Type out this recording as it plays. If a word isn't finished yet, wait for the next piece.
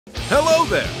Hello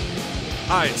there.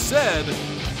 I said,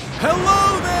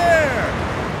 hello there.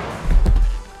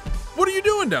 What are you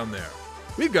doing down there?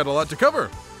 We've got a lot to cover.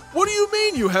 What do you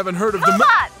mean you haven't heard of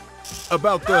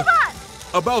about the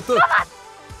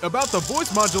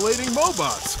voice modulating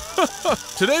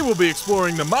Mobots? Today we'll be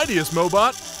exploring the mightiest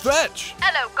Mobot, Fetch.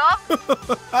 Hello,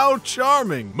 Gov. How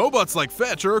charming. Mobots like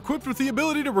Fetch are equipped with the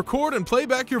ability to record and play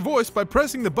back your voice by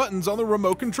pressing the buttons on the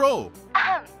remote control.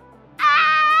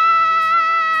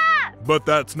 But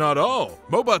that's not all.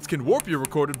 Mobots can warp your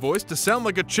recorded voice to sound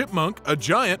like a chipmunk, a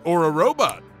giant, or a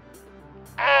robot.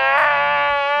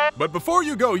 But before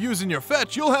you go using your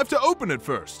Fetch, you'll have to open it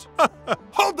first.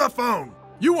 Hold the phone!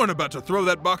 You weren't about to throw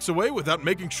that box away without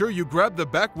making sure you grabbed the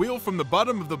back wheel from the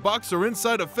bottom of the box or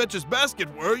inside of Fetch's basket,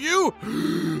 were you?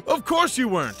 Of course you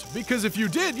weren't, because if you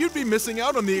did, you'd be missing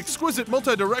out on the exquisite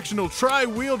multi-directional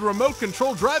tri-wheeled remote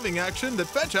control driving action that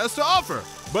Fetch has to offer.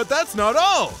 But that's not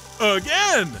all!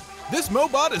 Again! This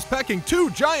Mobot is packing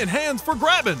 2 giant hands for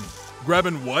grabbing.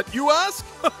 Grabbing what, you ask?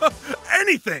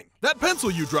 Anything! That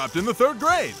pencil you dropped in the 3rd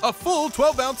grade. A full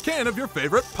 12-ounce can of your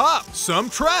favorite pop. Some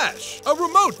trash. A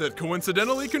remote that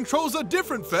coincidentally controls a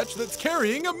different Fetch that's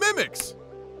carrying a Mimix.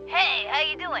 Hey, how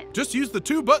you doing? Just use the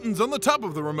 2 buttons on the top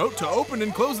of the remote to open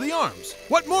and close the arms.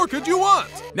 What more could you want?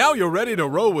 Now you're ready to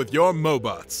roll with your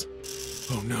Mobots.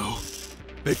 Oh no,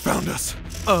 they found us.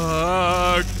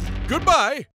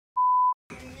 Goodbye.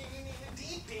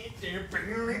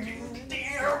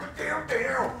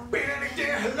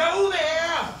 Hello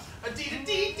there!